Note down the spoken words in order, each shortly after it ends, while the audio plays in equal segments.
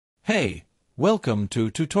Hey, welcome to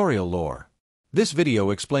Tutorial Lore. This video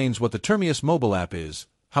explains what the Termius mobile app is,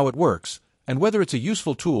 how it works, and whether it's a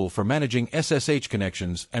useful tool for managing SSH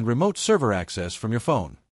connections and remote server access from your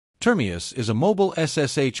phone. Termius is a mobile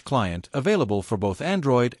SSH client available for both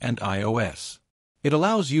Android and iOS. It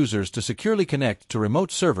allows users to securely connect to remote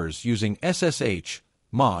servers using SSH,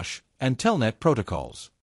 Mosh, and Telnet protocols.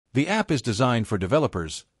 The app is designed for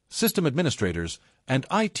developers, system administrators, and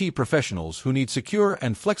IT professionals who need secure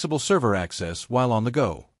and flexible server access while on the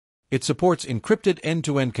go. It supports encrypted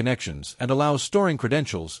end-to-end connections and allows storing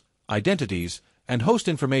credentials, identities, and host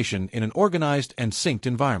information in an organized and synced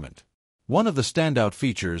environment. One of the standout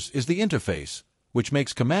features is the interface, which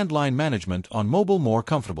makes command line management on mobile more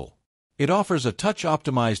comfortable. It offers a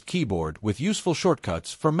touch-optimized keyboard with useful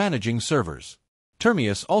shortcuts for managing servers.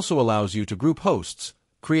 Termius also allows you to group hosts,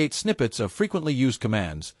 create snippets of frequently used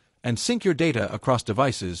commands, and sync your data across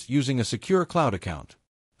devices using a secure cloud account.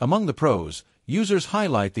 Among the pros, users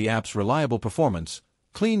highlight the app's reliable performance,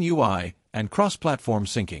 clean UI, and cross-platform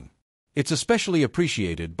syncing. It's especially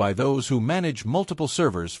appreciated by those who manage multiple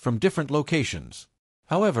servers from different locations.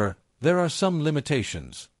 However, there are some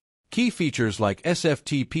limitations. Key features like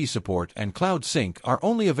SFTP support and cloud sync are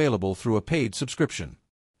only available through a paid subscription.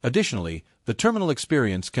 Additionally, the terminal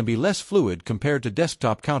experience can be less fluid compared to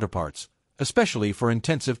desktop counterparts, especially for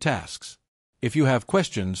intensive tasks. If you have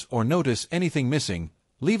questions or notice anything missing,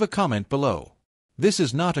 leave a comment below. This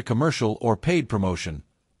is not a commercial or paid promotion,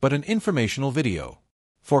 but an informational video.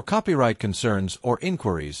 For copyright concerns or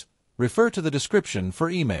inquiries, refer to the description for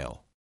email.